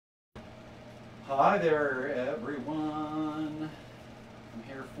Hi there, everyone. I'm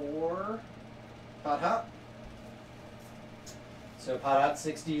here for podHOT. So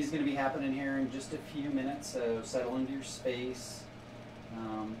podHOT60 is going to be happening here in just a few minutes. So settle into your space.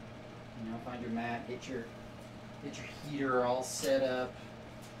 Find your mat, get your heater all set up,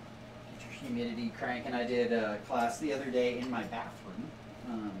 get your humidity cranking. I did a class the other day in my bathroom.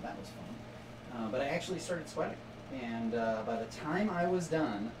 That was fun. But I actually started sweating, and by the time I was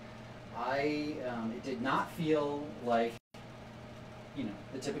done, it did not feel like,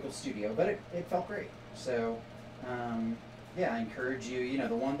 the typical studio, but it felt great. So, yeah, I encourage you.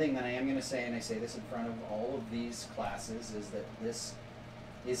 The one thing that I am going to say, and I say this in front of all of these classes, is that this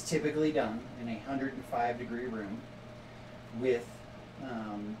is typically done in a 105-degree room with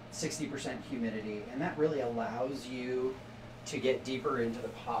 60% humidity, and that really allows you to get deeper into the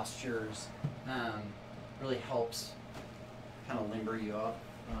postures. Really helps kind of limber you up.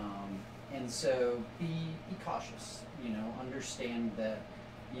 And so be cautious, understand that,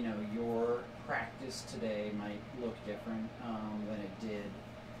 your practice today might look different than it did,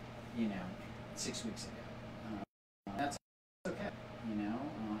 6 weeks ago. That's okay,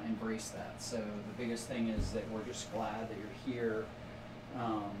 embrace that. So the biggest thing is that we're just glad that you're here,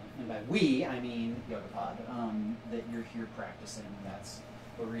 and by we, I mean YogaPod, that you're here practicing. That's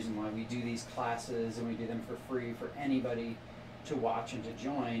the reason why we do these classes, and we do them for free for anybody to watch and to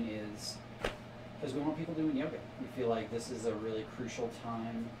join, is because we want people doing yoga. We feel like this is a really crucial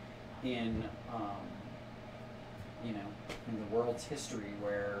time in in the world's history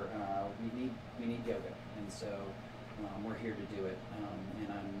where we need yoga, and so we're here to do it, and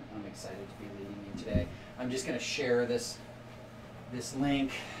I'm excited to be leading you today. I'm just going to share this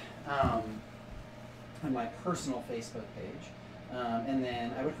link on my personal Facebook page, and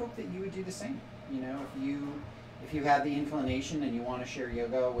then I would hope that you would do the same. If you have the inclination and you want to share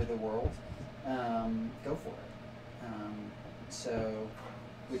yoga with the world, go for it.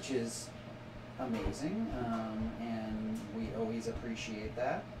 Which is amazing, and we always appreciate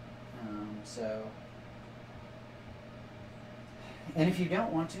that. And if you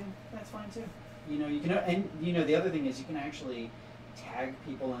don't want to, that's fine too. You can, and the other thing is you can actually tag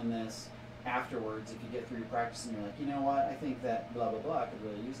people in this afterwards if you get through your practice and you're like, you know what, I think that blah blah blah, I could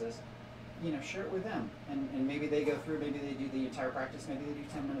really use this. Share it with them, and maybe they go through, maybe they do the entire practice, maybe they do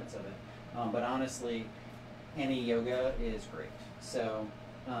 10 minutes of it. But honestly, any yoga is great. So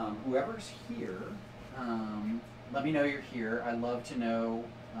whoever's here, let me know you're here. I'd love to know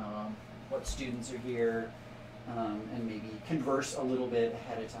what students are here, and maybe converse a little bit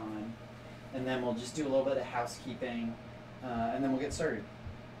ahead of time. And then we'll just do a little bit of housekeeping, and then we'll get started.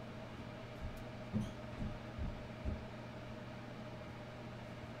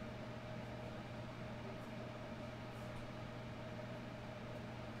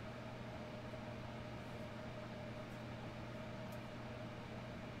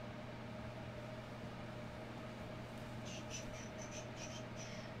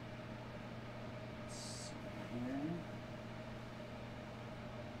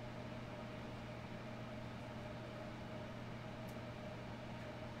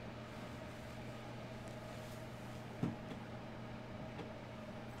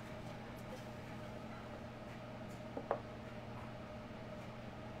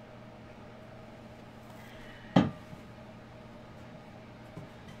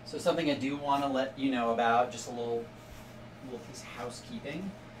 So something I do want to let you know about, just a little piece of housekeeping.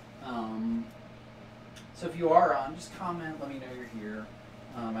 So if you are on, just comment, let me know you're here.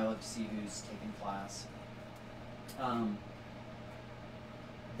 I love to see who's taking class.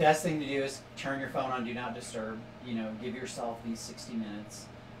 Best thing to do is turn your phone on Do Not Disturb. Give yourself these 60 minutes,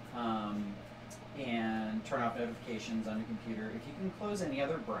 and turn off notifications on your computer. If you can close any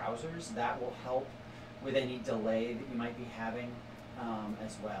other browsers, that will help with any delay that you might be having.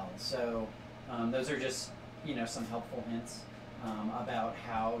 As well. So those are just some helpful hints about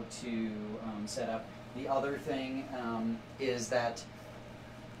how to set up. The other thing is that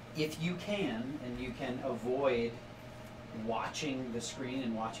if you can, and you can avoid watching the screen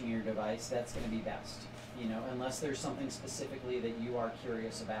and watching your device, that's going to be best. Unless there's something specifically that you are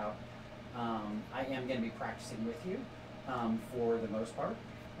curious about, I am going to be practicing with you for the most part.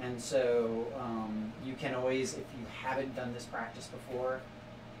 And so you can always, if you haven't done this practice before,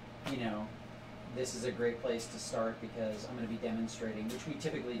 this is a great place to start, because I'm going to be demonstrating, which we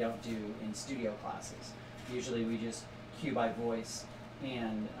typically don't do in studio classes. Usually we just cue by voice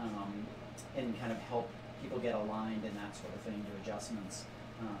and kind of help people get aligned and that sort of thing, do adjustments.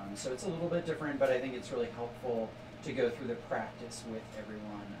 So it's a little bit different, but I think it's really helpful to go through the practice with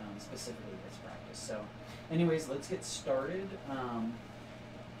everyone, specifically this practice. So anyways, let's get started.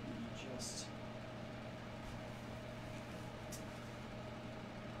 Just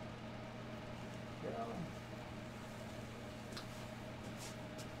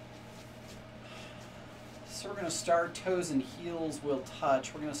So we're going to start, toes and heels will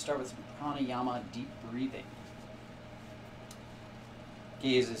touch. We're going to start with some pranayama, deep breathing.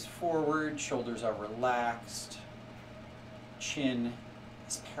 Gaze is forward, shoulders are relaxed, chin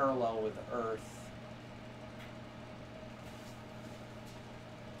is parallel with the earth.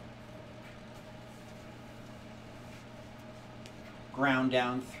 Ground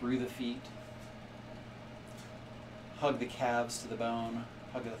down through the feet. Hug the calves to the bone,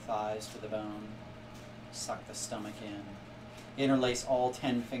 hug the thighs to the bone. Suck the stomach in. Interlace all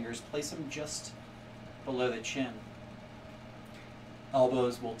 10 fingers. Place them just below the chin.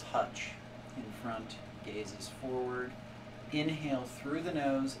 Elbows will touch in front. Gaze is forward. Inhale through the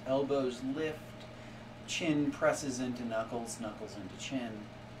nose. Elbows lift. Chin presses into knuckles. Knuckles into chin.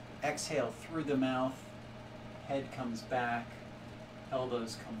 Exhale through the mouth. Head comes back.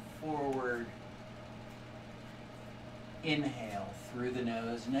 Elbows come forward. Inhale through the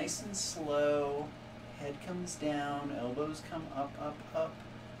nose. Nice and slow. Head comes down, elbows come up, up, up.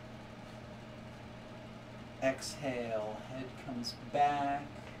 Exhale, head comes back,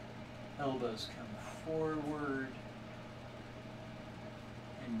 elbows come forward,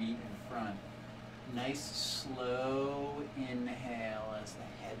 and meet in front. Nice, slow inhale as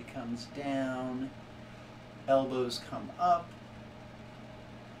the head comes down, elbows come up,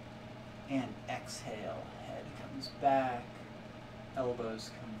 and exhale, head comes back,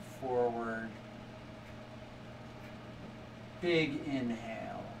 elbows come forward. Big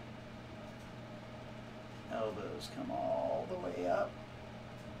inhale. Elbows come all the way up.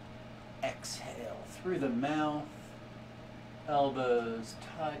 Exhale through the mouth. Elbows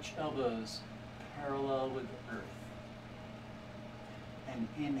touch, elbows parallel with the earth. And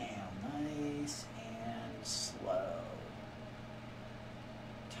inhale, nice and slow.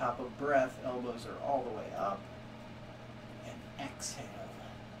 Top of breath, elbows are all the way up. And exhale,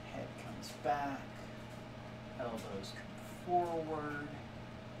 head comes back. Elbows come forward,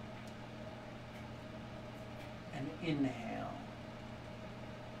 and inhale.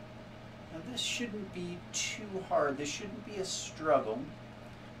 Now this shouldn't be too hard. This shouldn't be a struggle.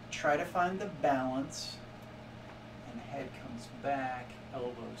 Try to find the balance, and head comes back,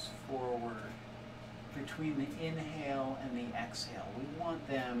 elbows forward. Between the inhale and the exhale, we want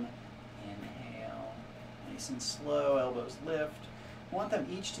them inhale, nice and slow, elbows lift. We want them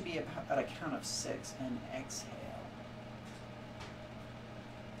each to be at a count of 6, and exhale.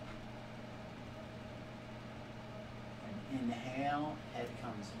 Inhale, head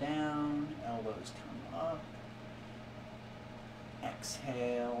comes down, elbows come up.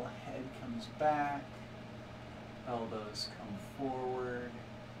 Exhale, head comes back, elbows come forward.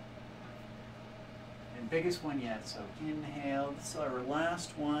 And biggest one yet, so inhale, this is our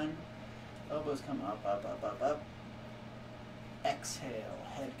last one. Elbows come up, up, up, up, up. Exhale,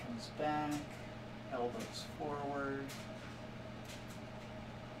 head comes back, elbows forward.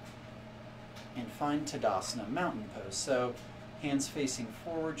 And find Tadasana, mountain pose. So hands facing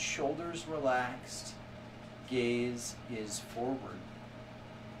forward, shoulders relaxed, gaze is forward.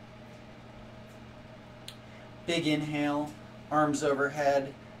 Big inhale, arms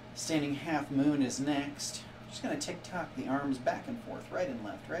overhead, standing half moon is next. Just going to tick-tock the arms back and forth, right and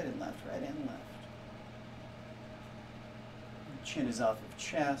left, right and left, right and left. Chin is off of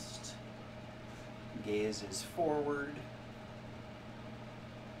chest, gaze is forward.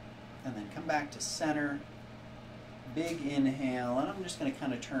 And then come back to center. Big inhale, and I'm just going to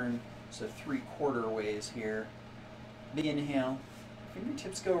kind of turn, so 3/4 ways here. Big inhale,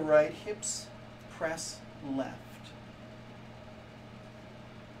 fingertips go right, hips press left.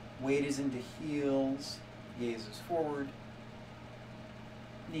 Weight is into heels, gaze is forward.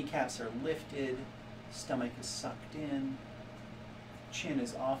 Kneecaps are lifted, stomach is sucked in. Chin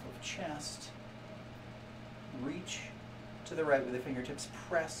is off of chest. Reach to the right with the fingertips,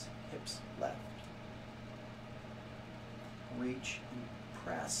 press hips left. Reach and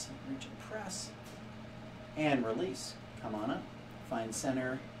press, reach and press. And release. Come on up. Find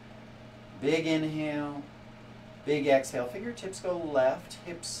center. Big inhale. Big exhale. Fingertips go left,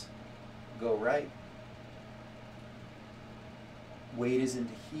 hips go right. Weight is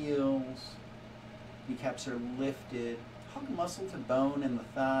into heels. Kneecaps are lifted. Hug muscle to bone in the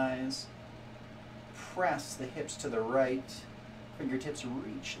thighs. Press the hips to the right. Fingertips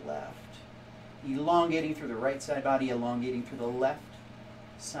reach left. Elongating through the right side body, elongating through the left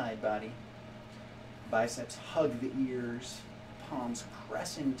side body. Biceps hug the ears. Palms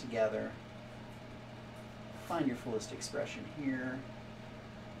pressing together. Find your fullest expression here.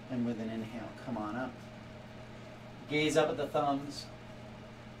 And with an inhale, come on up. Gaze up at the thumbs.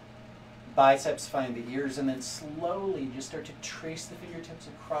 Biceps find the ears, and then slowly just start to trace the fingertips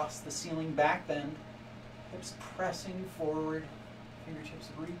across the ceiling, back bend. Hips pressing forward, fingertips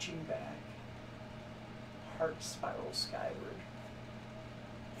reaching back. Heart spirals skyward.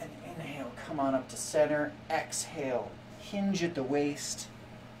 And inhale, come on up to center. Exhale, hinge at the waist.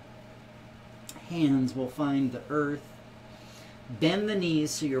 Hands will find the earth. Bend the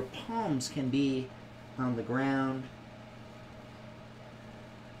knees so your palms can be on the ground.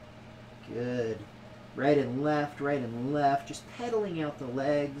 Good. Right and left, just pedaling out the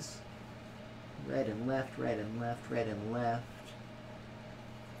legs. Right and left, right and left, right and left.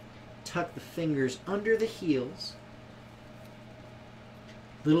 Tuck the fingers under the heels.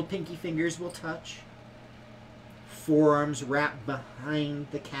 Little pinky fingers will touch. Forearms wrap behind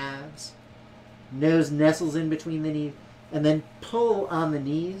the calves. Nose nestles in between the knees. And then pull on the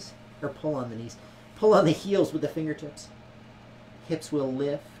knees, pull on the heels with the fingertips. Hips will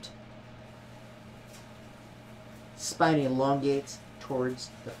lift. Spine elongates towards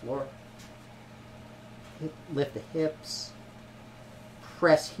the floor. Lift the hips.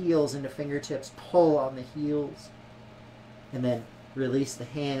 Press heels into fingertips. Pull on the heels. And then release the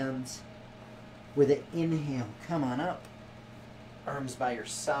hands. With an inhale, come on up. Arms by your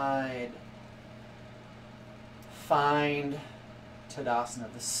side. Find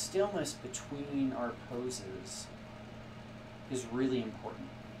Tadasana. The stillness between our poses is really important.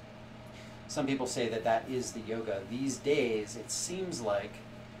 Some people say that that is the yoga. These days, it seems like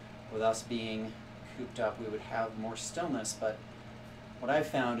with us being cooped up, we would have more stillness, but what I've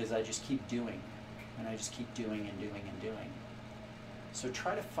found is I just keep doing, and I just keep doing and doing and doing. So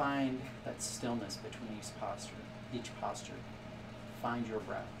try to find that stillness between each posture. Find your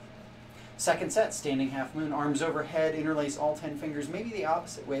breath. Second set, standing half moon, arms overhead, interlace all 10 fingers, maybe the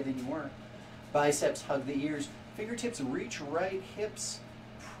opposite way than you were. Biceps hug the ears, fingertips reach right, hips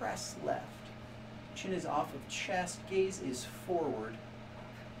press left. Chin is off of chest, gaze is forward.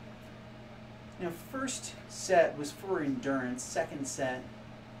 Now, first set was for endurance. Second set,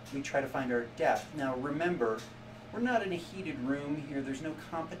 we try to find our depth. Now, remember, we're not in a heated room here. There's no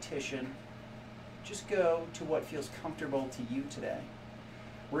competition. Just go to what feels comfortable to you today.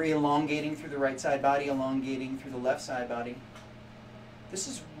 We're elongating through the right side body, elongating through the left side body. This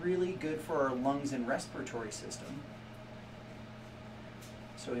is really good for our lungs and respiratory system.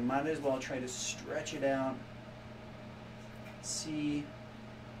 So we might as well try to stretch it out. See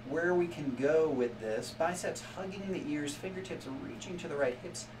where we can go with this. Biceps hugging the ears, fingertips reaching to the right,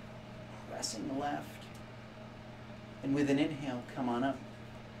 hips pressing left. And with an inhale, come on up.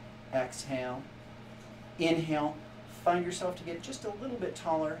 Exhale. Inhale. Find yourself to get just a little bit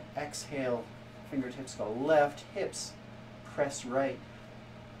taller. Exhale. Fingertips go left, hips press right.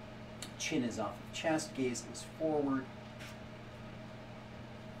 Chin is off of chest, gaze is forward.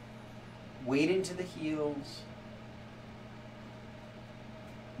 Weight into the heels.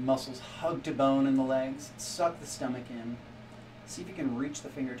 Muscles hug to bone in the legs. Suck the stomach in. See if you can reach the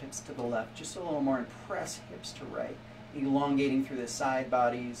fingertips to the left just a little more and press hips to right. Elongating through the side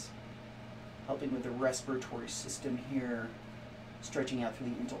bodies. Helping with the respiratory system here. Stretching out through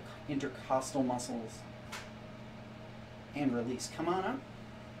the intercostal muscles. And release. Come on up.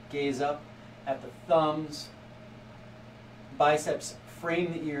 Gaze up at the thumbs. Biceps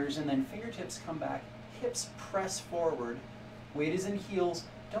frame the ears, and then fingertips come back. Hips press forward. Weight is in heels.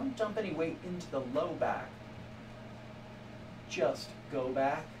 Don't dump any weight into the low back. Just go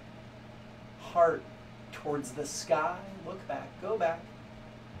back. Heart towards the sky. Look back. Go back.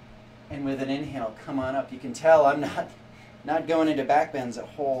 And with an inhale, come on up. You can tell I'm not going into back bends a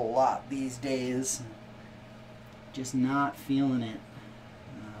whole lot these days. Just not feeling it.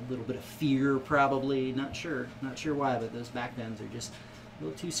 A little bit of fear probably. Not sure why, but those back bends are just a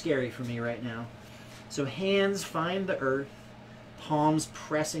little too scary for me right now. So hands find the earth. Palms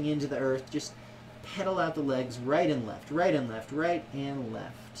pressing into the earth. Just pedal out the legs right and left, right and left, right and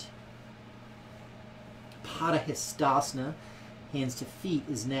left. podHOT60, hands to feet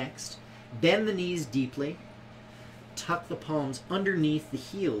is next. Bend the knees deeply. Tuck the palms underneath the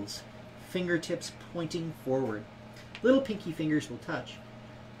heels. Fingertips pointing forward. Little pinky fingers will touch.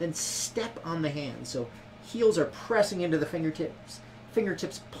 Then step on the hands. So heels are pressing into the fingertips.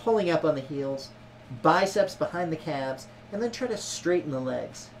 Fingertips pulling up on the heels. Biceps behind the calves. And then try to straighten the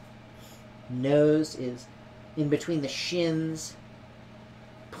legs. Nose is in between the shins.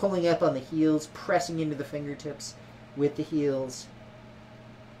 Pulling up on the heels. Pressing into the fingertips with the heels.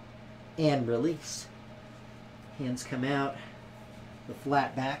 And release. Hands come out. The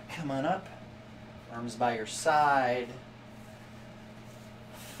flat back, come on up. Arms by your side.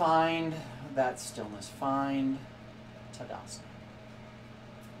 Find that stillness. Find Tadasana.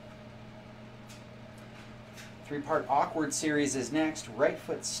 Three-part awkward series is next. Right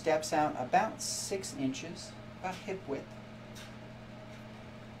foot steps out about 6 inches, about hip width.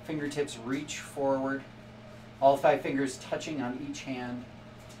 Fingertips reach forward. All 5 fingers touching on each hand.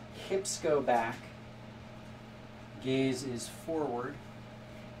 Hips go back. Gaze is forward.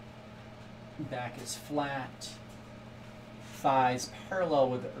 Back is flat. Thighs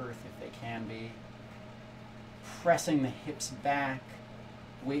parallel with the earth if they can be. Pressing the hips back.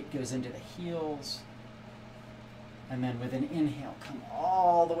 Weight goes into the heels. And then with an inhale, come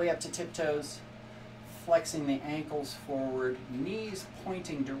all the way up to tiptoes. Flexing the ankles forward. Knees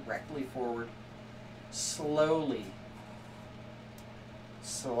pointing directly forward. Slowly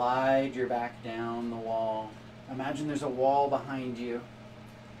slide your back down the wall. Imagine there's a wall behind you.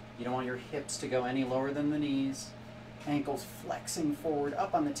 You don't want your hips to go any lower than the knees. Ankles flexing forward,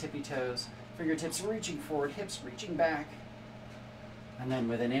 up on the tippy toes. Fingertips reaching forward, hips reaching back. And then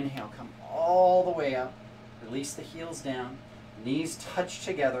with an inhale, come all the way up. Release the heels down. Knees touch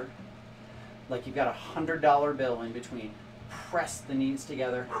together like you've got $100 bill in between. Press the knees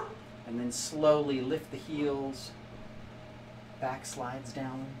together. And then slowly lift the heels. Back slides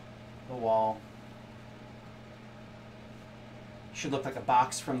down the wall. Should look like a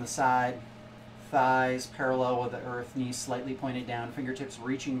box from the side. Thighs parallel with the earth, knees slightly pointed down, fingertips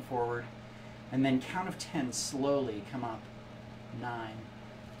reaching forward. And then count of 10, slowly come up. 9,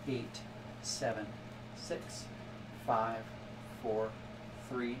 8, 7, 6, 5, 4,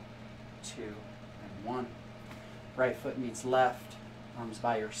 3, 2, and 1. Right foot meets left. Arms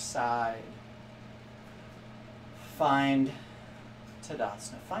by your side. Find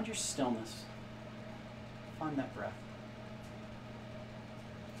Tadasana. Find your stillness. Find that breath.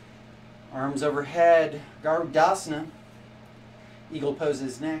 Arms overhead. Garudasana. Eagle pose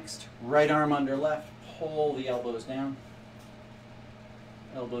is next. Right arm under left. Pull the elbows down.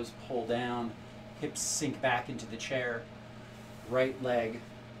 Elbows pull down. Hips sink back into the chair. Right leg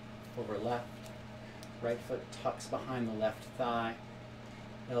over left. Right foot tucks behind the left thigh.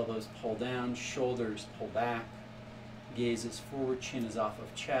 Elbows pull down, shoulders pull back, gaze is forward, chin is off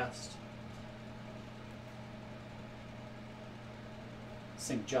of chest.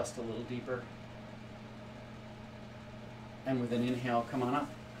 Sink just a little deeper. And with an inhale, come on up.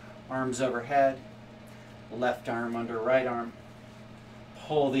 Arms overhead, left arm under right arm.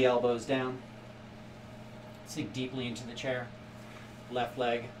 Pull the elbows down. Sink deeply into the chair. Left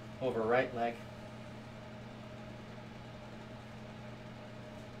leg over right leg.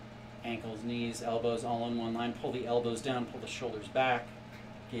 Ankles, knees, elbows all in one line. Pull the elbows down, pull the shoulders back.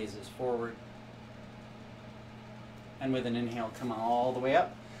 Gaze is forward. And with an inhale, come all the way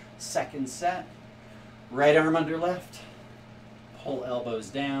up. Second set. Right arm under left. Pull elbows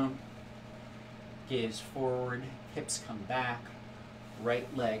down. Gaze forward. Hips come back.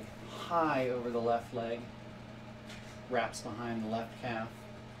 Right leg high over the left leg. Wraps behind the left calf.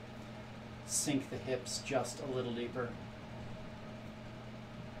 Sink the hips just a little deeper.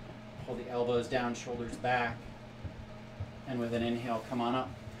 Pull the elbows down, shoulders back. And with an inhale, come on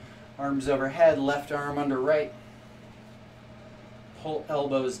up. Arms overhead, left arm under right. Pull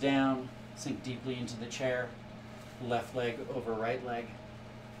elbows down, sink deeply into the chair. Left leg over right leg.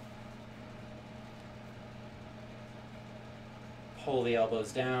 Pull the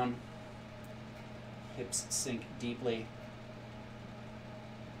elbows down. Hips sink deeply.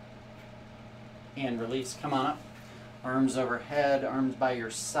 And release. Come on up. Arms overhead, arms by your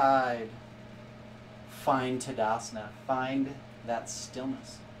side. Find Tadasana. Find that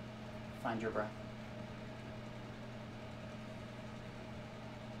stillness. Find your breath.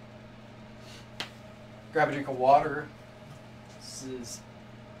 Grab a drink of water.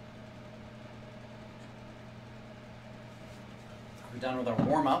 We're done with our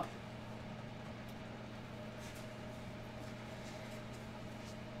warm-up.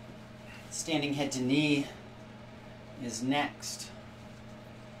 Standing head to knee is next.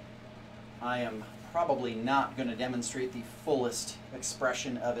 I am probably not going to demonstrate the fullest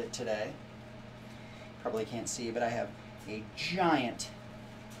expression of it today. Probably can't see, but I have a giant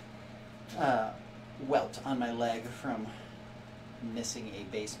welt on my leg from missing a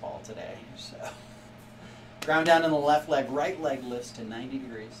baseball today. So, ground down in the left leg, right leg lifts to 90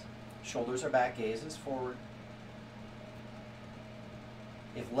 degrees. Shoulders are back, gaze is forward.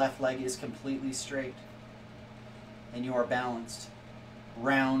 If left leg is completely straight and you are balanced,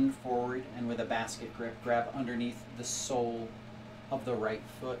 round forward and with a basket grip, grab underneath the sole of the right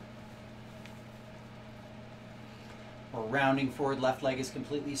foot. Or rounding forward, left leg is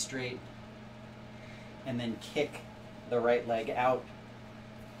completely straight, and then kick the right leg out.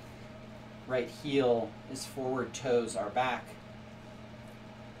 Right heel is forward, toes are back.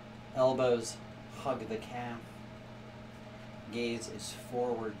 Elbows hug the calf. Gaze is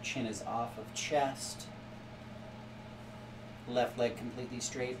forward, chin is off of chest. Left leg completely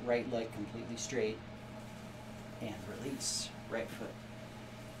straight, right leg completely straight. And release. Right foot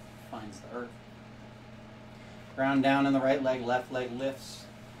finds the earth. Ground down in the right leg, left leg lifts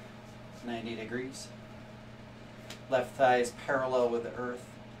 90 degrees. Left thigh is parallel with the earth.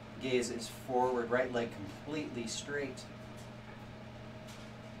 Gaze is forward, right leg completely straight.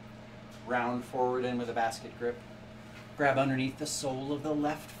 Round forward in with a basket grip. Grab underneath the sole of the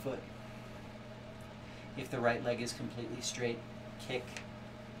left foot. If the right leg is completely straight, kick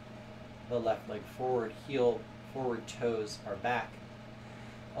the left leg forward. Heel forward, toes are back.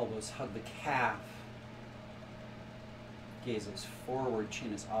 Elbows hug the calf. Gaze is forward,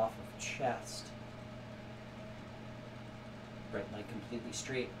 chin is off of chest. Right leg completely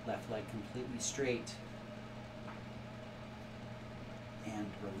straight, left leg completely straight. And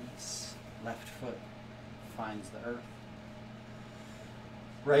release. Left foot finds the earth.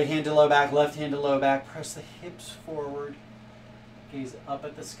 Right hand to low back, left hand to low back. Press the hips forward. Gaze up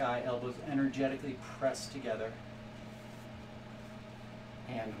at the sky, elbows energetically press together.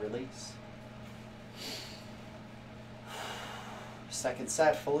 And release. Second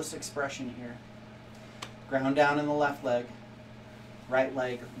set, fullest expression here. Ground down in the left leg. Right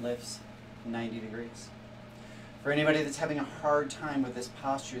leg lifts 90 degrees. For anybody that's having a hard time with this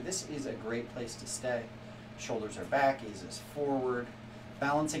posture, this is a great place to stay. Shoulders are back, gaze is forward.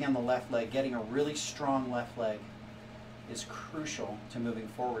 Balancing on the left leg, getting a really strong left leg is crucial to moving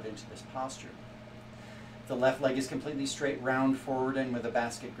forward into this posture. The left leg is completely straight, round forward and with a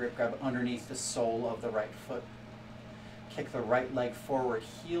basket grip, grab underneath the sole of the right foot. Kick the right leg forward,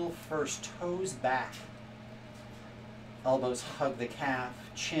 heel first, toes back. Elbows hug the calf,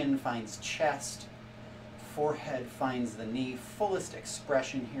 chin finds chest, forehead finds the knee. Fullest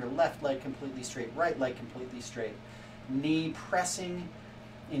expression here, left leg completely straight, right leg completely straight. Knee pressing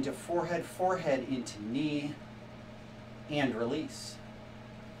into forehead, forehead into knee, and release.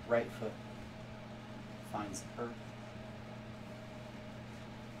 Right foot finds the earth.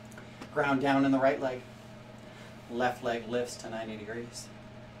 Ground down in the right leg. Left leg lifts to 90 degrees.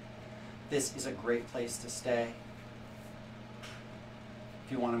 This is a great place to stay.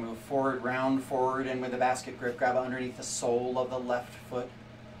 If you want to move forward, round forward, and with a basket grip, grab underneath the sole of the left foot.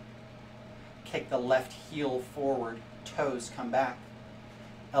 Kick the left heel forward, toes come back.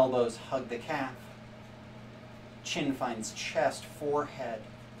 Elbows hug the calf. Chin finds chest, forehead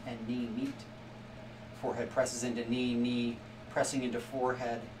and knee meet. Forehead presses into knee, knee pressing into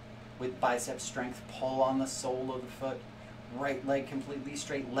forehead. With bicep strength, pull on the sole of the foot. Right leg completely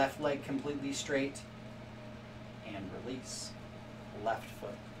straight, left leg completely straight. And release. Left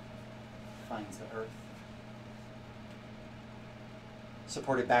foot finds the earth.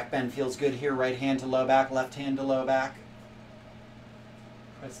 Supported back bend feels good here. Right hand to low back, left hand to low back.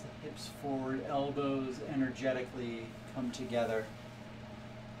 Press the hips forward, elbows energetically come together.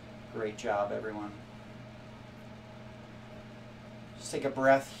 Great job, everyone. Just take a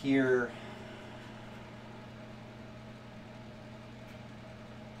breath here.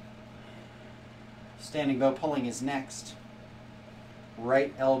 Standing bow pulling is next.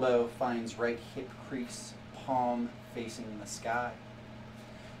 Right elbow finds right hip crease, palm facing the sky.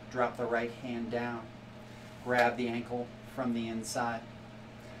 Drop the right hand down. Grab the ankle from the inside.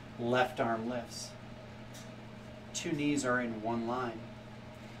 Left arm lifts. Two knees are in one line.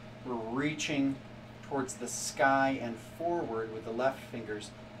 We're reaching towards the sky and forward with the left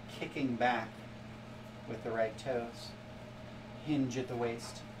fingers, kicking back with the right toes. Hinge at the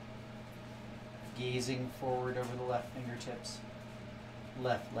waist. Gazing forward over the left fingertips.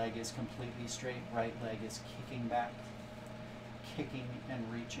 Left leg is completely straight, right leg is kicking back. Kicking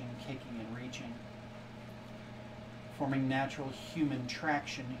and reaching, kicking and reaching. Forming natural human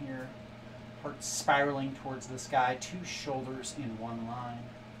traction here. Heart spiraling towards the sky, two shoulders in one line.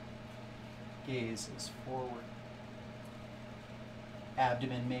 Gaze is forward.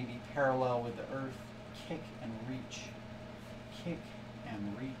 Abdomen may be parallel with the earth. Kick and reach. Kick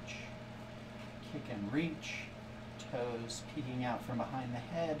and reach. Kick and reach. Toes peeking out from behind the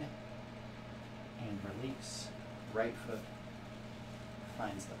head. And release. Right foot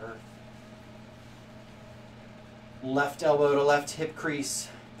finds the earth. Left elbow to left hip crease,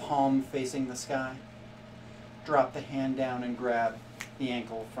 palm facing the sky. Drop the hand down and grab the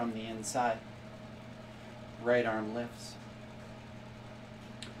ankle from the inside. Right arm lifts.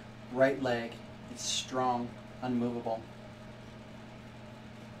 Right leg is strong, unmovable.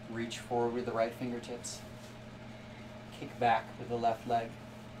 Reach forward with the right fingertips. Kick back with the left leg.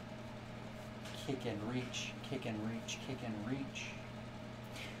 Kick and reach, kick and reach, kick and reach.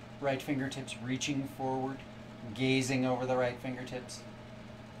 Right fingertips reaching forward. Gazing over the right fingertips.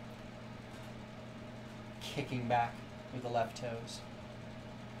 Kicking back with the left toes.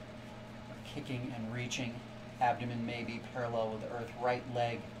 Kicking and reaching. Abdomen may be parallel with the earth. Right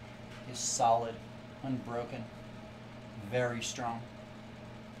leg is solid, unbroken, very strong.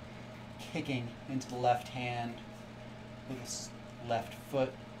 Kicking into the left hand with the left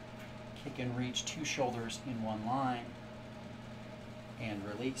foot. Kick and reach, 2 shoulders in one line. And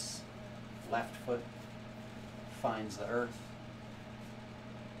release. Left foot finds the earth.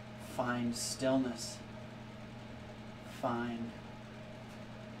 Find stillness. Find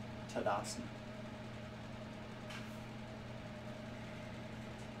Tadasana.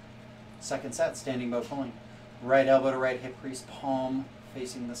 Second set, standing bow pulling. Right elbow to right hip crease, palm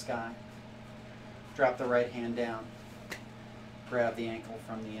facing the sky. Drop the right hand down. Grab the ankle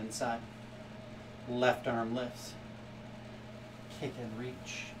from the inside. Left arm lifts. Kick and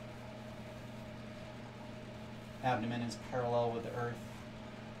reach. Abdomen is parallel with the earth.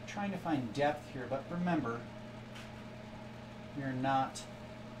 Trying to find depth here, but remember, you're not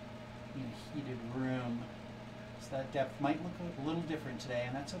in a heated room, so that depth might look a little different today,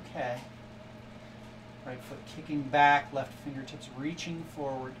 and that's okay. Right foot kicking back, left fingertips reaching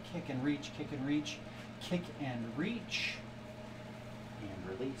forward, kick and reach, kick and reach, kick and reach,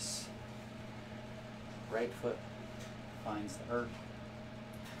 and release. Right foot finds the earth.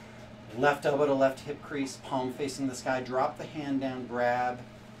 Left elbow to left hip crease, palm facing the sky. Drop the hand down, grab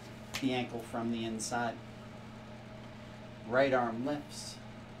the ankle from the inside. Right arm lifts.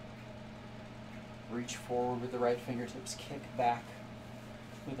 Reach forward with the right fingertips, kick back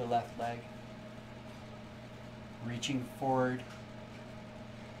with the left leg. Reaching forward,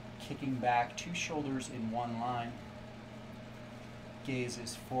 kicking back, 2 shoulders in one line. Gaze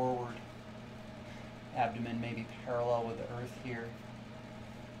is forward. Abdomen may be parallel with the earth here.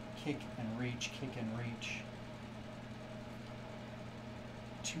 Kick and reach, kick and reach.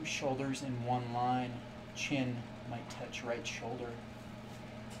 2 shoulders in one line. Chin might touch right shoulder.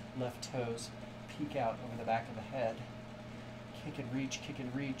 Left toes peek out over the back of the head. Kick and reach, kick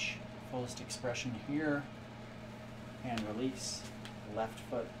and reach. Fullest expression here. And release. Left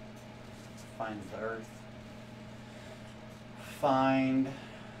foot finds the earth. Find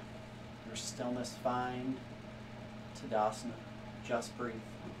your stillness. Find Tadasana. Just breathe.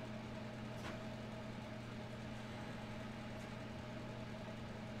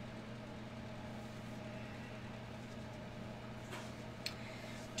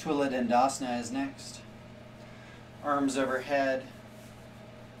 Tula Dandasana is next. Arms overhead.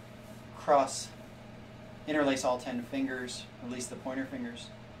 Cross. Interlace all 10 fingers. Release the pointer fingers.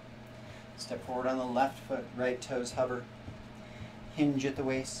 Step forward on the left foot. Right toes hover. Hinge at the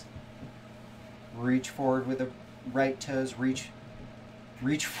waist. Reach forward with the right toes. Reach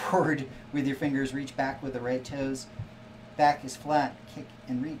forward with your fingers. Reach back with the right toes. Back is flat. Kick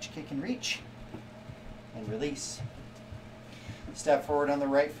and reach. Kick and reach. And release. Step forward on the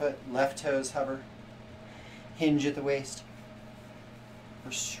right foot, left toes hover. Hinge at the waist.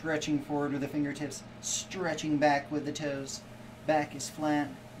 We're stretching forward with the fingertips, stretching back with the toes. Back is flat,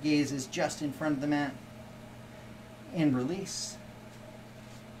 gaze is just in front of the mat. And release.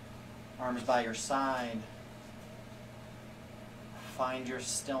 Arms by your side. Find your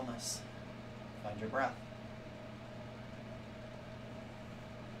stillness. Find your breath.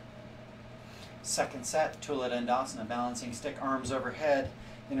 Second set, Tula Dandasana, balancing stick, arms overhead,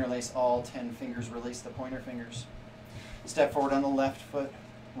 interlace all 10 fingers, release the pointer fingers. Step forward on the left foot,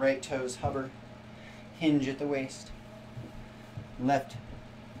 right toes hover, hinge at the waist.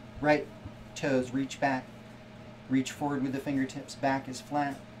 Right toes reach back, reach forward with the fingertips, back is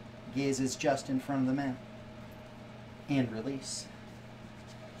flat, gaze is just in front of the mat. And release.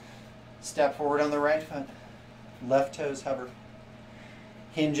 Step forward on the right foot, left toes hover,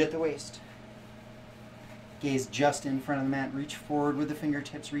 hinge at the waist. Gaze just in front of the mat. Reach forward with the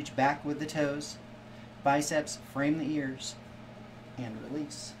fingertips. Reach back with the toes. Biceps frame the ears. And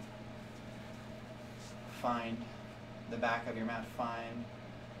release. Find the back of your mat. Find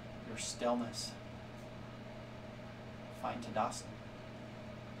your stillness. Find Tadasana.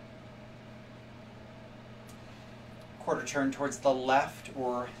 Quarter turn towards the left,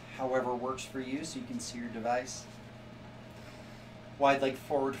 or however works for you so you can see your device. Wide leg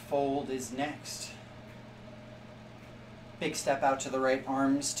forward fold is next. Big step out to the right,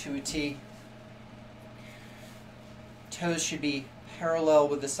 arms to a T. Toes should be parallel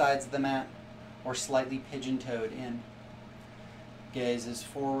with the sides of the mat or slightly pigeon-toed in. Gaze is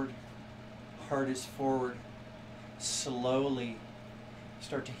forward, heart is forward. Slowly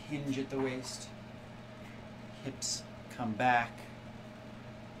start to hinge at the waist. Hips come back,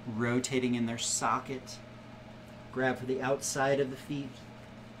 rotating in their socket. Grab for the outside of the feet.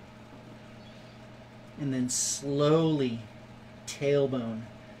 And then slowly, tailbone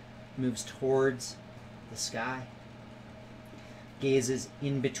moves towards the sky. Gazes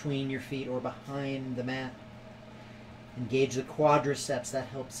in between your feet or behind the mat. Engage the quadriceps. That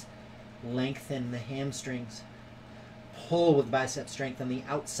helps lengthen the hamstrings. Pull with bicep strength on the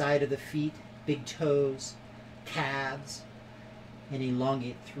outside of the feet, big toes, calves, and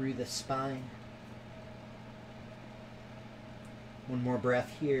elongate through the spine. One more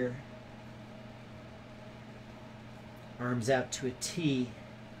breath here. Arms out to a T,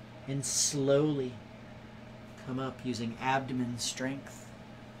 and slowly come up using abdomen strength.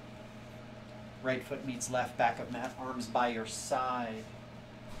 Right foot meets left, back of mat, arms by your side.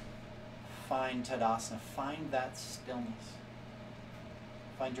 Find Tadasana. Find that stillness.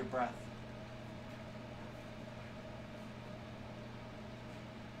 Find your breath.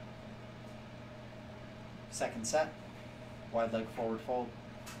 Second set. Wide leg forward fold.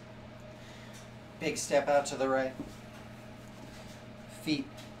 Big step out to the right. Feet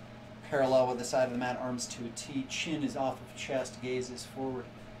parallel with the side of the mat, arms to a T. Chin is off of chest, gaze is forward.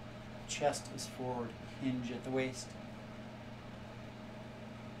 Chest is forward, hinge at the waist.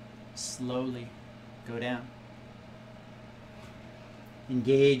 Slowly go down.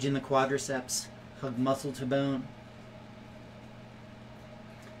 Engage in the quadriceps. Hug muscle to bone.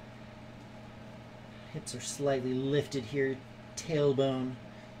 Hips are slightly lifted here. Tailbone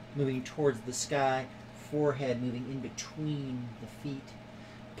moving towards the sky. Forehead moving in between the feet.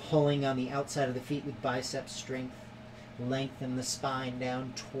 Pulling on the outside of the feet with bicep strength. Lengthen the spine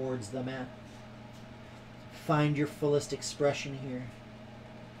down towards the mat. Find your fullest expression here.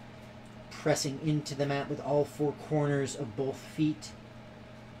 Pressing into the mat with all four corners of both feet.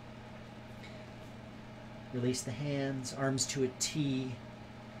 Release the hands, arms to a T.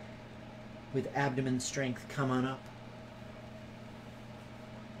 With abdomen strength, come on up.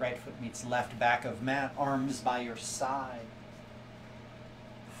 Right foot meets left, back of mat, arms by your side.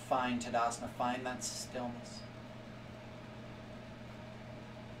 Find Tadasana, find that stillness.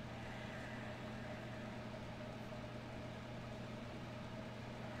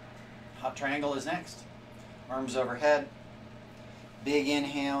 Hot triangle is next. Arms overhead. Big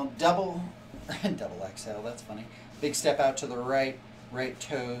inhale, double exhale, that's funny. Big step out to the right, right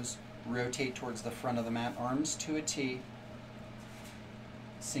toes, rotate towards the front of the mat, arms to a T.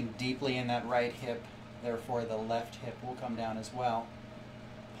 Sink deeply in that right hip, therefore the left hip will come down as well.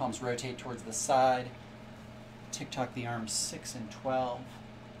 Palms rotate towards the side. Tick-tock the arms 6 and 12.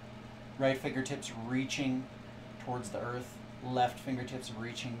 Right fingertips reaching towards the earth. Left fingertips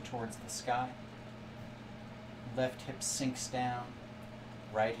reaching towards the sky. Left hip sinks down.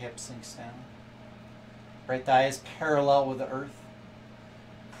 Right hip sinks down. Right thigh is parallel with the earth.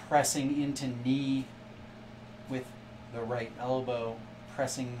 Pressing into knee with the right elbow.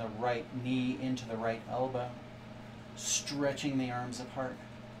 Pressing the right knee into the right elbow. Stretching the arms apart.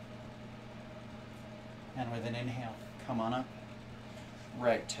 And with an inhale, come on up.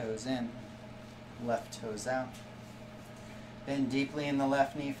 Right toes in. Left toes out. Bend deeply in the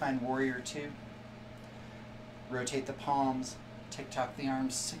left knee, find warrior 2. Rotate the palms, tick-tock the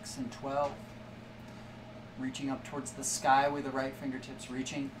arms 6 and 12. Reaching up towards the sky with the right fingertips,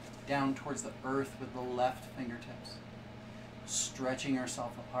 reaching down towards the earth with the left fingertips. Stretching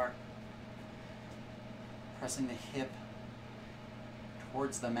yourself apart. Pressing the hip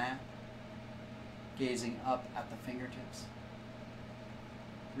towards the mat. Gazing up at the fingertips.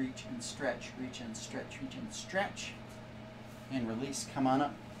 Reach and stretch, reach and stretch, reach and stretch. And release, come on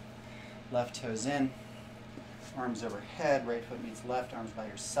up. Left toes in, arms overhead, right foot meets left, arms by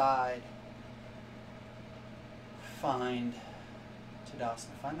your side. Find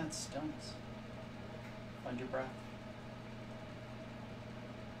Tadasana, find that stillness. Find your breath.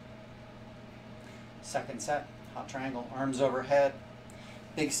 Second set, hot triangle, arms overhead.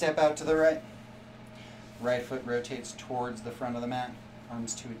 Big step out to the right. Right foot rotates towards the front of the mat,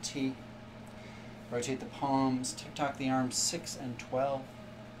 arms to a T. Rotate the palms, tick-tock the arms 6 and 12.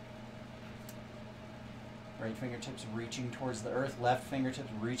 Right fingertips reaching towards the earth, left fingertips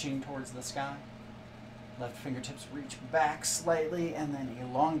reaching towards the sky. Left fingertips reach back slightly and then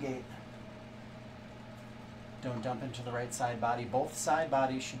elongate. Don't dump into the right side body. Both side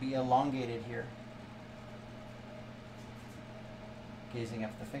bodies should be elongated here. Gazing up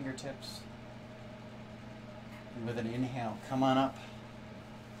at the fingertips. And with an inhale, come on up.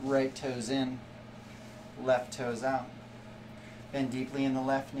 Right toes in. Left toes out. Bend deeply in the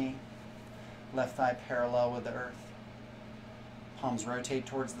left knee. Left thigh parallel with the earth. Palms rotate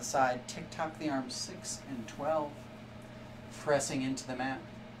towards the side. Tick-tock the arms 6 and 12. Pressing into the mat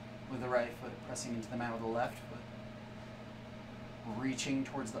with the right foot. Pressing into the mat with the left foot. reaching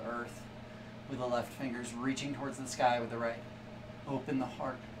towards the earth with the left fingers, reaching towards the sky with the right. Open the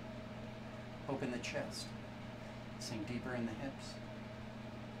heart. Open the chest. Sink deeper in the hips.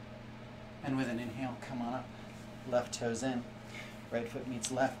 And with an inhale, come on up. Left toes in. Right foot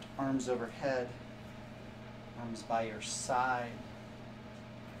meets left. Arms overhead. Arms by your side.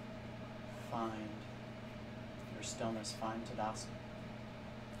 Find your stillness. Find Tadasana.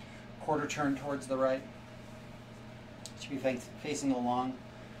 Quarter turn towards the right. Should be facing along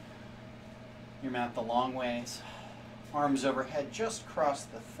your mat the long ways. Arms overhead, just cross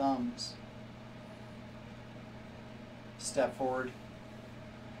the thumbs. Step forward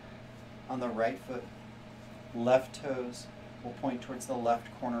on the right foot. Left toes will point towards the left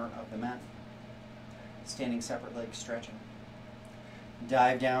corner of the mat. Standing separate legs, stretching.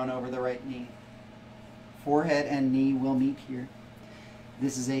 Dive down over the right knee. Forehead and knee will meet here.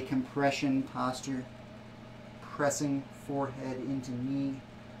 This is a compression posture. Pressing forehead into knee,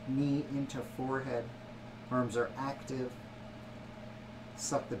 knee into forehead. Arms are active.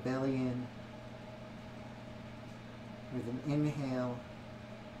 Suck the belly in. With an inhale,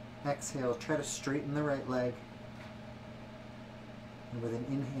 exhale, try to straighten the right leg. And with an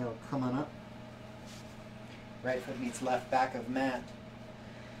inhale, come on up. Right foot meets left back of mat.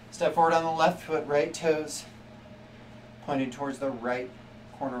 Step forward on the left foot, right toes pointed towards the right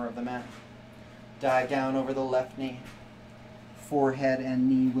corner of the mat. Dive down over the left knee. Forehead and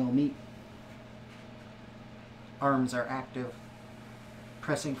knee will meet. Arms are active.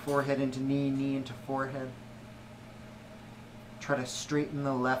 Pressing forehead into knee, knee into forehead. Try to straighten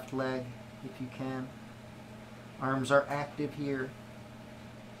the left leg if you can. Arms are active here.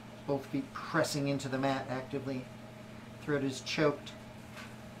 Both feet pressing into the mat actively. Throat is choked.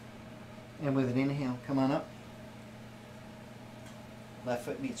 And with an inhale, come on up. Left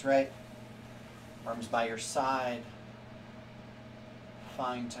foot meets right. Arms by your side.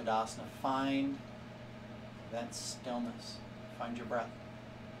 Find Tadasana. Find that stillness. Find your breath.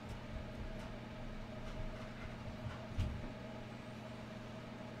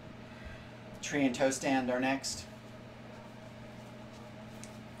 Tree and toe stand are next.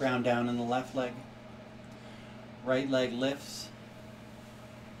 Ground down in the left leg. Right leg lifts.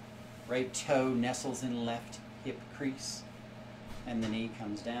 Right toe nestles in left hip crease. And the knee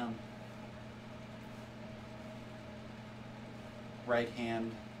comes down. Right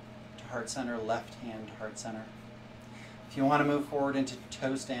hand to heart center, left hand to heart center. If you want to move forward into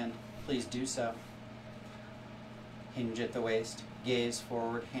toe stand, please do so. Hinge at the waist, gaze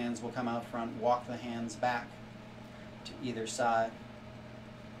forward, hands will come out front, walk the hands back to either side.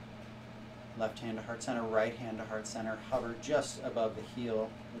 Left hand to heart center, right hand to heart center, hover just above the heel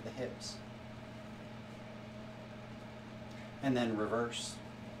with the hips. And then reverse.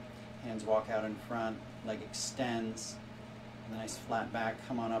 Hands walk out in front, leg extends. Nice flat back,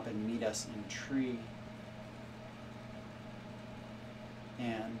 come on up and meet us in tree.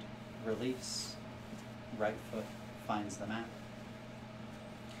 And release. Right foot finds the mat.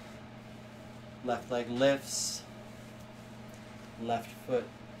 Left leg lifts. Left foot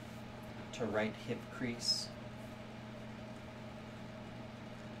to right hip crease.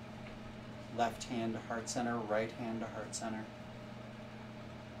 Left hand to heart center, right hand to heart center.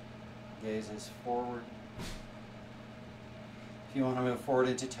 Gaze is forward. If you want to move forward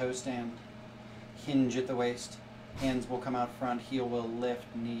into toe stand, hinge at the waist. Hands will come out front, heel will lift,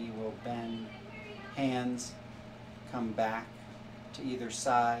 knee will bend. Hands come back to either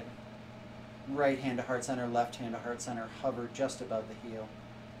side. Right hand to heart center, left hand to heart center, hover just above the heel.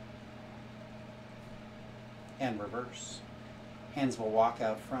 And reverse. Hands will walk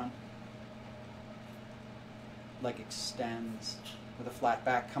out front. Leg extends. With a flat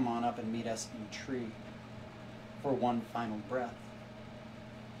back, come on up and meet us in tree for one final breath.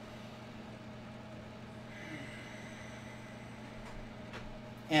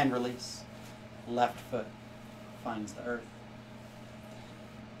 And release. Left foot finds the earth.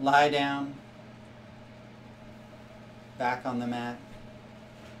 Lie down. Back on the mat.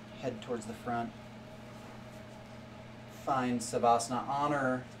 Head towards the front. Find Savasana.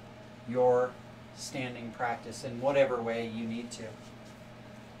 Honor your standing practice in whatever way you need to.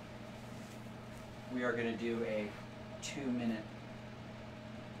 We are going to do a 2-minute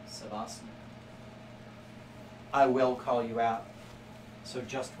Savasana. I will call you out, so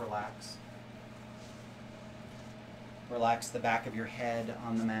just relax. Relax the back of your head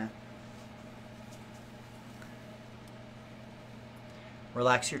on the mat.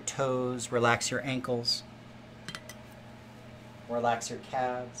 Relax your toes, relax your ankles. Relax your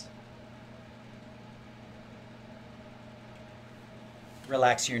calves.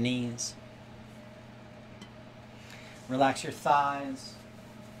 Relax your knees. Relax your thighs.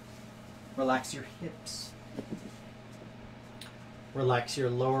 Relax your hips. Relax your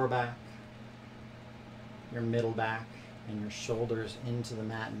lower back, your middle back, and your shoulders into the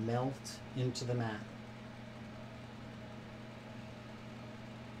mat. Melt into the mat.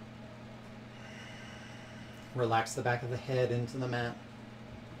 Relax the back of the head into the mat.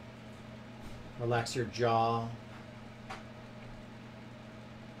 Relax your jaw.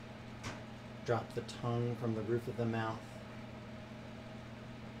 Drop the tongue from the roof of the mouth.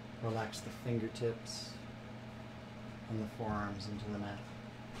 Relax the fingertips and the forearms into the mat.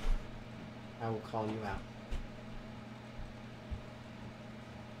 I will call you out.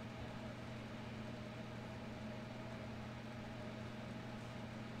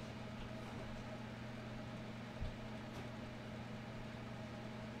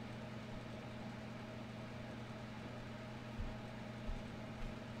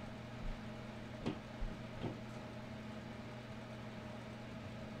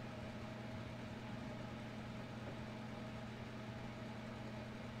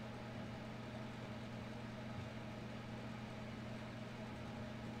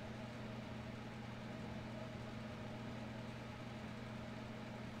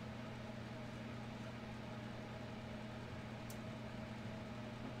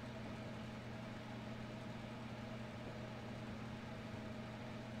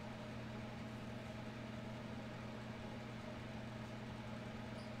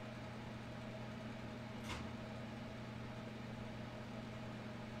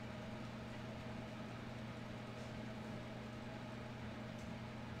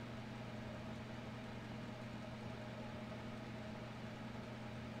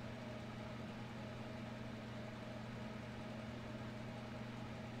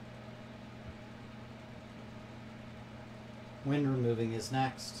 Wind removing is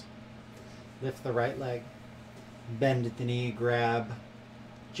next. Lift the right leg. Bend at the knee, grab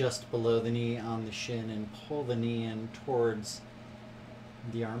just below the knee on the shin and pull the knee in towards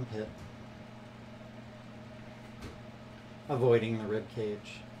the armpit, avoiding the rib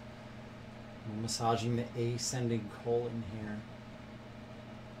cage. We're massaging the ascending colon here,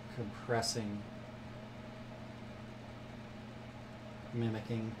 compressing,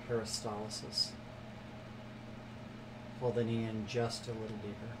 mimicking peristalsis. Pull the knee in just a little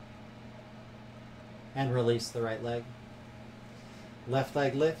deeper. And release the right leg. Left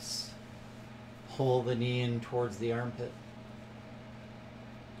leg lifts. Pull the knee in towards the armpit.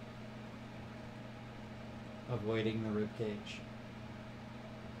 Avoiding the rib cage.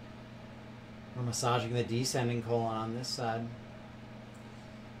 We're massaging the descending colon on this side.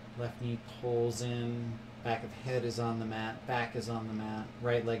 Left knee pulls in. Back of head is on the mat. Back is on the mat.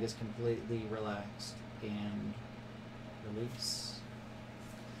 Right leg is completely relaxed. And release.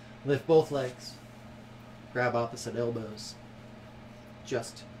 Lift both legs. Grab opposite elbows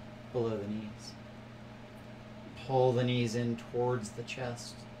just below the knees. Pull the knees in towards the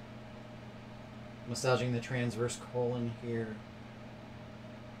chest. Massaging the transverse colon here.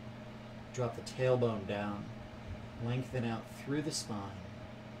 Drop the tailbone down. Lengthen out through the spine.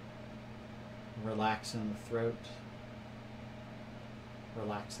 Relax in the throat.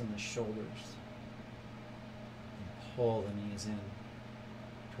 Relax in the shoulders. Pull the knees in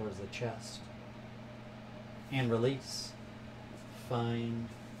towards the chest. And release. Find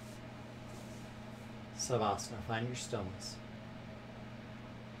Savasana. Find your stillness.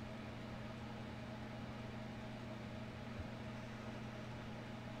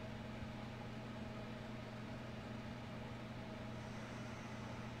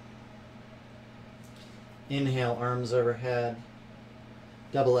 Inhale, arms overhead.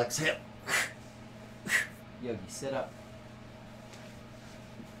 Double exhale. Yogi, sit up.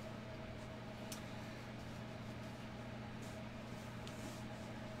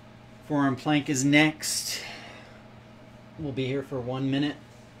 Forearm plank is next. We'll be here for 1 minute.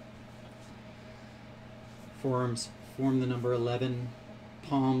 Forearms form the number 11.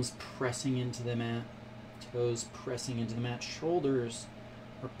 Palms pressing into the mat. Toes pressing into the mat. Shoulders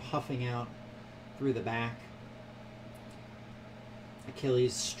are puffing out through the back.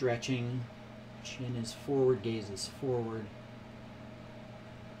 Achilles stretching. Chin is forward, gaze is forward.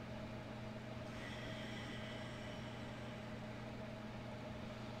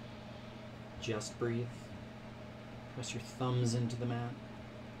 Just breathe. Press your thumbs into the mat.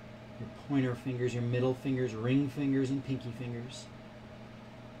 Your pointer fingers, your middle fingers, ring fingers, and pinky fingers.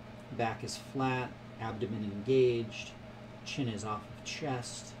 Back is flat, abdomen engaged, chin is off of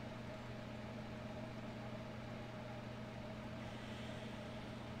chest.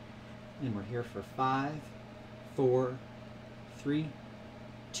 And we're here for 5, 4, 3,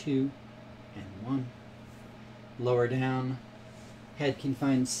 2, and 1. Lower down. Head can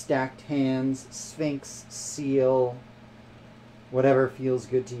find stacked hands, sphinx, seal, whatever feels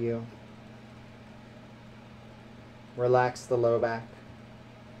good to you. Relax the low back.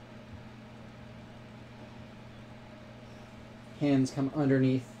 Hands come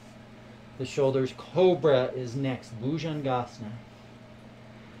underneath the shoulders. Cobra is next. Bhujangasana.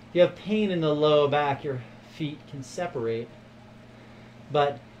 If you have pain in the low back, your feet can separate.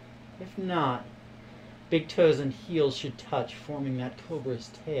 But if not, big toes and heels should touch, forming that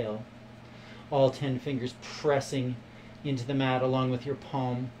cobra's tail. All 10 fingers pressing into the mat along with your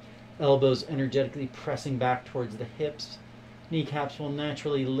palm. Elbows energetically pressing back towards the hips. Kneecaps will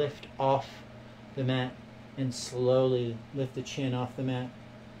naturally lift off the mat and slowly lift the chin off the mat.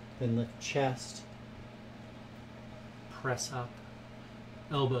 Then lift chest. Press up.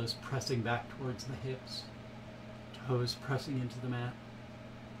 Elbows pressing back towards the hips. Toes pressing into the mat.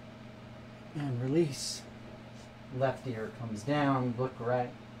 And release. Left ear comes down, look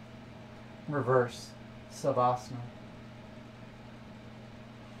right. Reverse Savasana.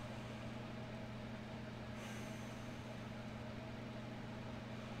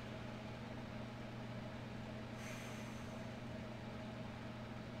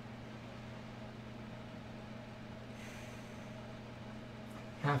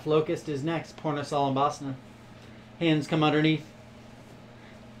 Half locust is next, Purnasalambasana. Hands come underneath.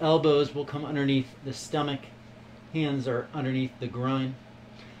 Elbows will come underneath the stomach. Hands are underneath the groin.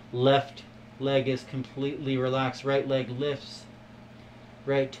 Left leg is completely relaxed. Right leg lifts.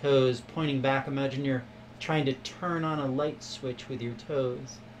 Right toes pointing back. Imagine you're trying to turn on a light switch with your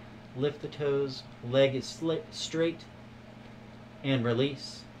toes. Lift the toes. Leg is straight. And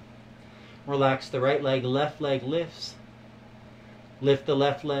release. Relax the right leg. Left leg lifts. Lift the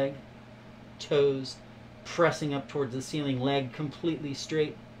left leg. Toes pressing up towards the ceiling. Leg completely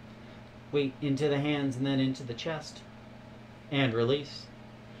straight. Weight into the hands and then into the chest. And release.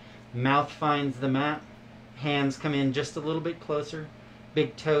 Mouth finds the mat. Hands come in just a little bit closer.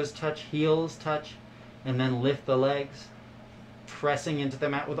 Big toes touch, heels touch, and then lift the legs. Pressing into the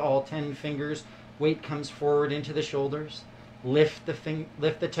mat with all 10 fingers. Weight comes forward into the shoulders. Lift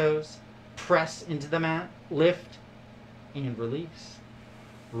the toes. Press into the mat. Lift and release.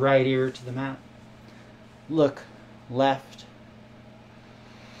 Right ear to the mat. Look left.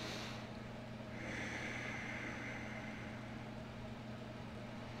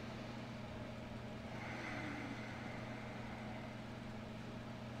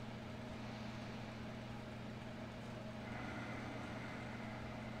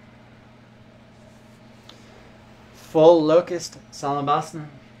 Full locust Salambasana.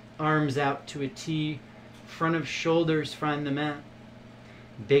 Arms out to a T. Front of shoulders find the mat.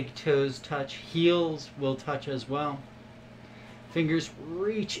 Big toes touch. Heels will touch as well. Fingers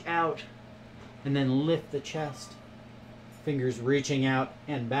reach out and then lift the chest. Fingers reaching out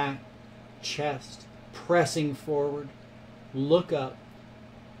and back. Chest pressing forward. Look up.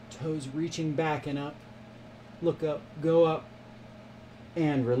 Toes reaching back and up. Look up. Go up.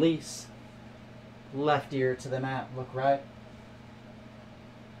 And release. Left ear to the mat. Look right.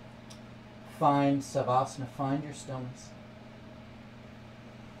 Find Savasana. Find your stillness.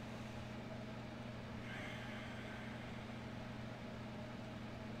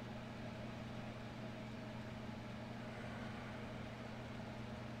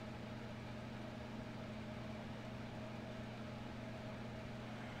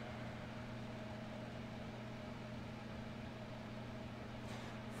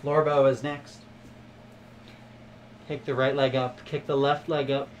 Floor bow is next. Kick the right leg up. Kick the left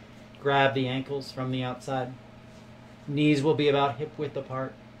leg up. Grab the ankles from the outside. Knees will be about hip width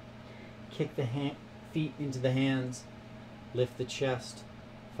apart. Kick the feet into the hands. Lift the chest.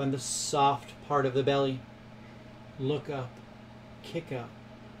 Find the soft part of the belly. Look up. Kick up.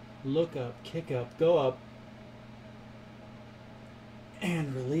 Look up. Kick up. Go up.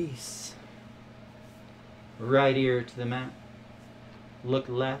 And release. Right ear to the mat. Look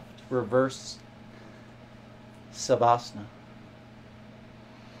left. Reverse Savasana.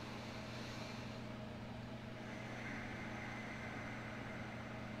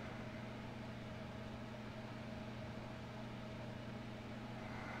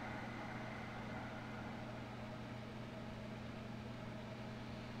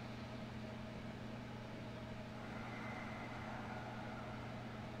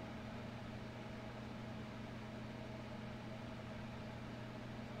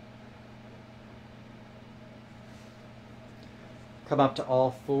 Come up to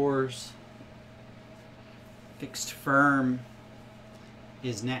all fours. Fixed firm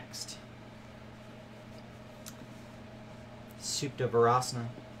is next. Supta Virasana.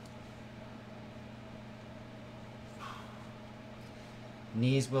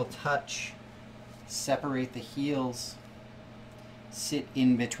 Knees will touch. Separate the heels. Sit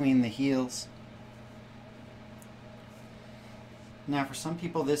in between the heels. Now for some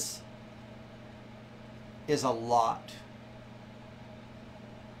people this is a lot.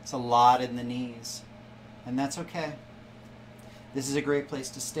 It's a lot in the knees, and that's okay. This is a great place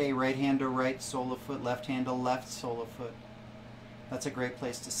to stay. Right hand to right sole of foot, left hand to left sole of foot. That's a great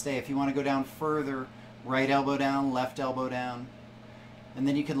place to stay. If you want to go down further, right elbow down, left elbow down, and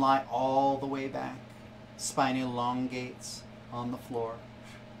then you can lie all the way back. Spine elongates on the floor.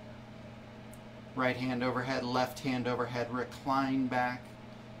 Right hand overhead, left hand overhead, recline back.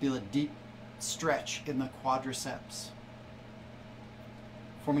 Feel a deep stretch in the quadriceps.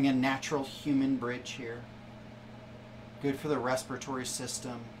 Forming a natural human bridge here. Good for the respiratory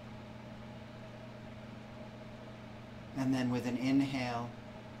system. And then with an inhale,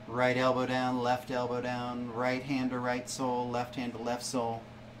 right elbow down, right hand to right sole, left hand to left sole.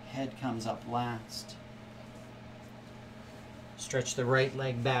 Head comes up last. Stretch the right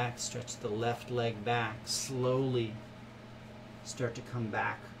leg back, stretch the left leg back. Slowly start to come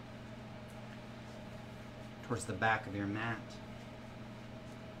back towards the back of your mat.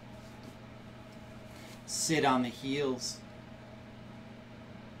 Sit on the heels.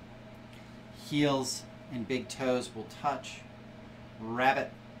 Heels and big toes will touch.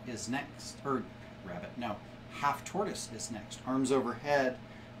 Rabbit is next. Half tortoise is next. Arms overhead,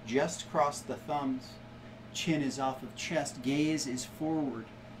 just cross the thumbs. Chin is off of chest. Gaze is forward.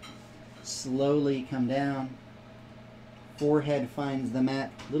 Slowly come down. Forehead finds the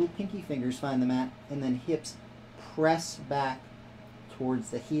mat. Little pinky fingers find the mat. And then hips press back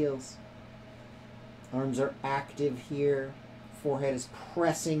towards the heels. Arms are active here. Forehead is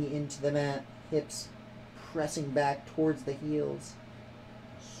pressing into the mat. Hips pressing back towards the heels.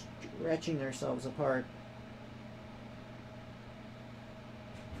 Stretching ourselves apart.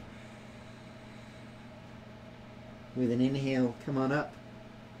 With an inhale, come on up.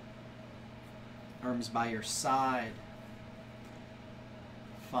 Arms by your side.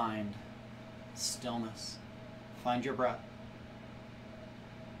 Find stillness. Find your breath.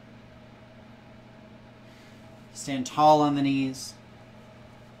 Stand tall on the knees.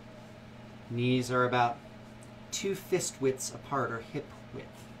 Knees are about 2 fist widths apart, or hip width.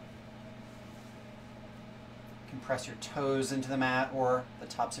 You can press your toes into the mat or the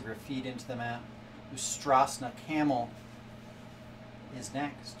tops of your feet into the mat. Ustrasana camel is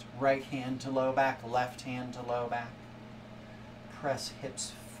next. Right hand to low back, left hand to low back. Press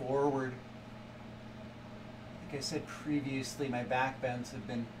hips forward. Like I said previously, my back bends have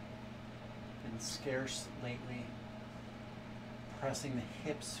been scarce lately. Pressing the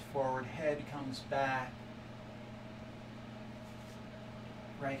hips forward, head comes back.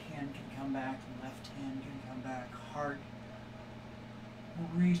 Right hand can come back, left hand can come back. Heart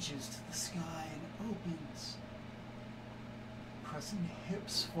reaches to the sky and opens. Pressing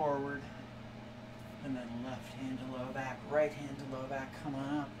hips forward. And then left hand to low back, right hand to low back, come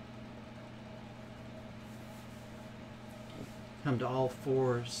on up. Come to all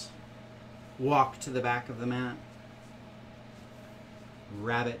fours. Walk to the back of the mat.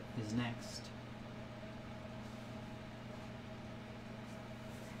 Rabbit is next.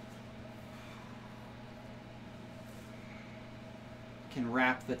 You can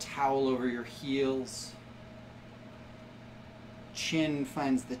wrap the towel over your heels. Chin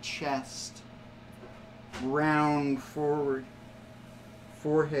finds the chest. Round forward.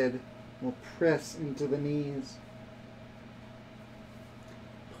 Forehead will press into the knees.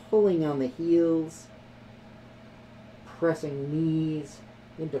 Pulling on the heels. Pressing knees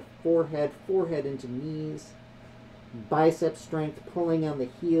into forehead, forehead into knees. Bicep strength pulling on the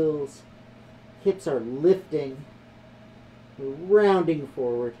heels. Hips are lifting. We're rounding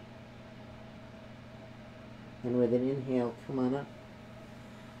forward. And with an inhale, come on up.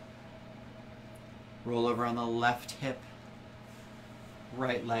 Roll over on the left hip.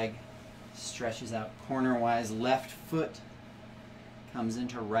 Right leg stretches out corner-wise. Left foot comes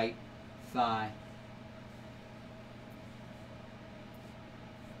into right thigh.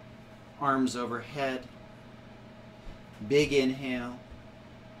 Arms overhead. Big inhale.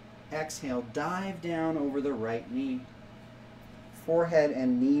 Exhale, dive down over the right knee. Forehead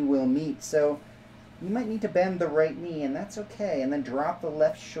and knee will meet. So you might need to bend the right knee, and that's okay. And then drop the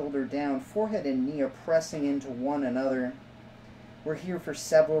left shoulder down. Forehead and knee are pressing into one another. We're here for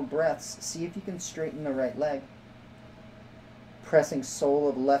several breaths. See if you can straighten the right leg. Pressing sole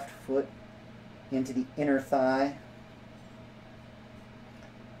of left foot into the inner thigh.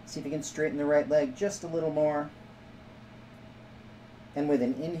 See if you can straighten the right leg just a little more. And with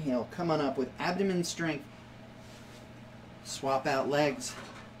an inhale, come on up with abdomen strength. Swap out legs.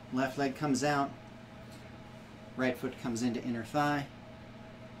 Left leg comes out. Right foot comes into inner thigh.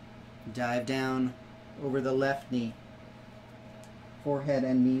 Dive down over the left knee. Forehead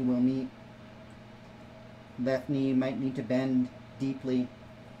and knee will meet. Left knee might need to bend deeply.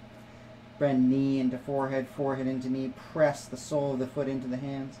 Bend knee into forehead, forehead into knee. Press the sole of the foot into the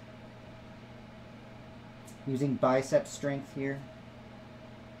hands. Using bicep strength here.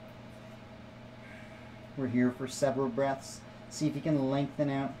 We're here for several breaths. See if you can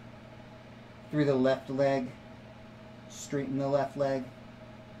lengthen out through the left leg. Straighten the left leg.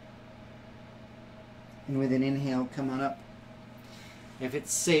 And with an inhale, come on up. If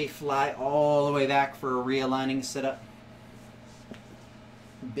it's safe, lie all the way back for a realigning sit-up.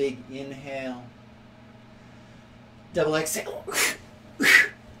 Big inhale. Double exhale.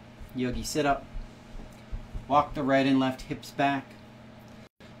 Yogi sit-up. Walk the right and left hips back.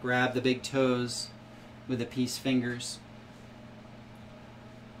 Grab the big toes with the peace fingers.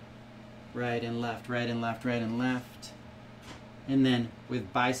 Right and left, right and left, right and left. And then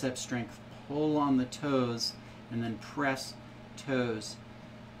with bicep strength, pull on the toes and then press toes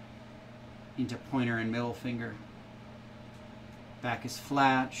into pointer and middle finger. Back is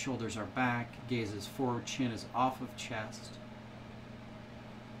flat, shoulders are back, gaze is forward, chin is off of chest.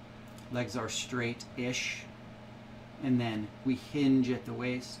 Legs are straight-ish. And then we hinge at the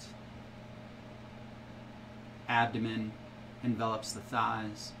waist. Abdomen envelops the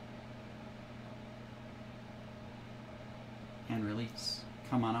thighs. And release.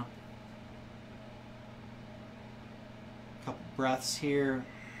 Come on up. Couple breaths here.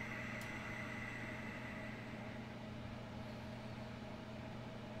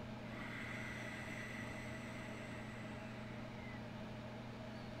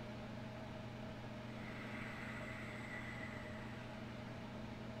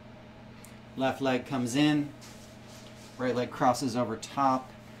 Left leg comes in, right leg crosses over top,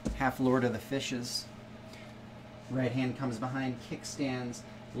 half Lord of the Fishes. Right hand comes behind, kickstands,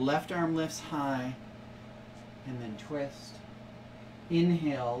 left arm lifts high, and then twist.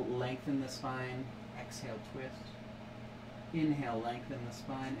 Inhale, lengthen the spine, exhale, twist. Inhale, lengthen the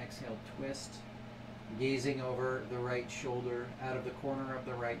spine, exhale, twist. Gazing over the right shoulder, out of the corner of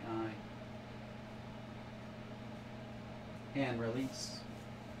the right eye. And release.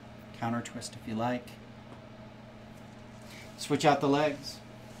 Counter twist if you like. Switch out the legs.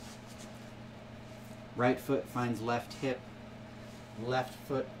 Right foot finds left hip. Left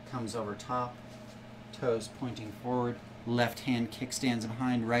foot comes over top. Toes pointing forward. Left hand kickstands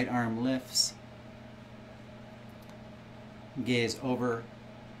behind. Right arm lifts. Gaze over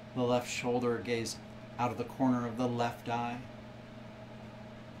the left shoulder. Gaze out of the corner of the left eye.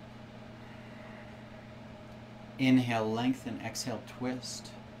 Inhale, lengthen, exhale, twist.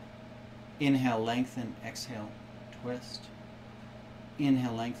 Inhale, lengthen, exhale, twist.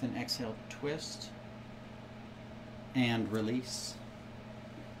 Inhale, lengthen, exhale, twist. And release.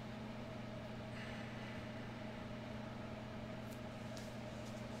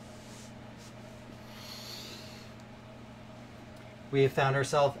 We have found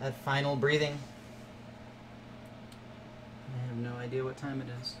ourselves at final breathing. I have no idea what time it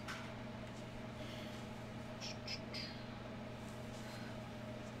is.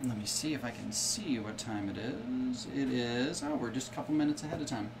 Let me see if I can see what time it is. It is, oh, we're just a couple minutes ahead of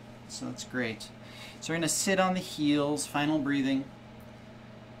time. So that's great. So we're going to sit on the heels, final breathing.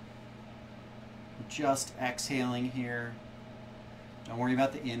 Just exhaling here. Don't worry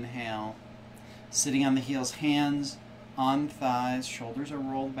about the inhale. Sitting on the heels, hands on thighs, shoulders are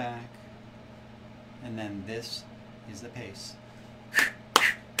rolled back. And then this is the pace.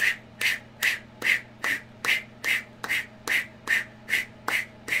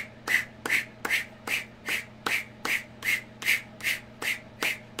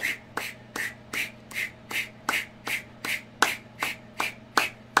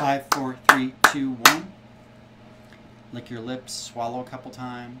 5, 4, 3, 2, 1. Lick your lips, swallow a couple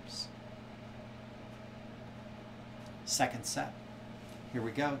times. Second set. Here we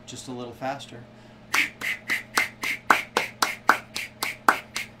go, just a little faster.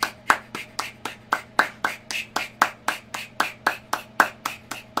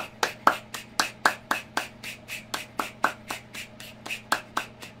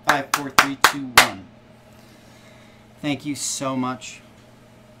 Five, 4, 3, 2, 1. Thank you so much.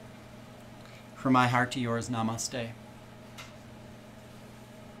 From my heart to yours, namaste.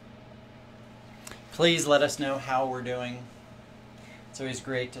 Please let us know how we're doing. It's always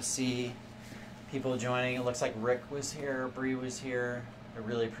great to see people joining. It looks like Rick was here, Bree was here. I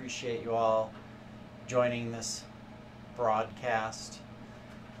really appreciate you all joining this broadcast.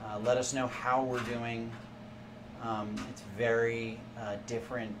 Let us know how we're doing. It's very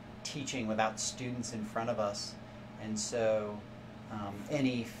different teaching without students in front of us. And so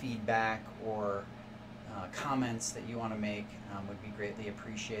any feedback or comments that you want to make would be greatly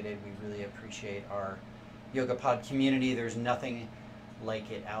appreciated. We really appreciate our YogaPod community. There's nothing like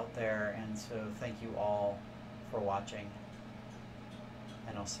it out there. And so thank you all for watching.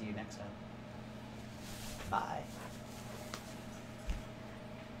 And I'll see you next time. Bye.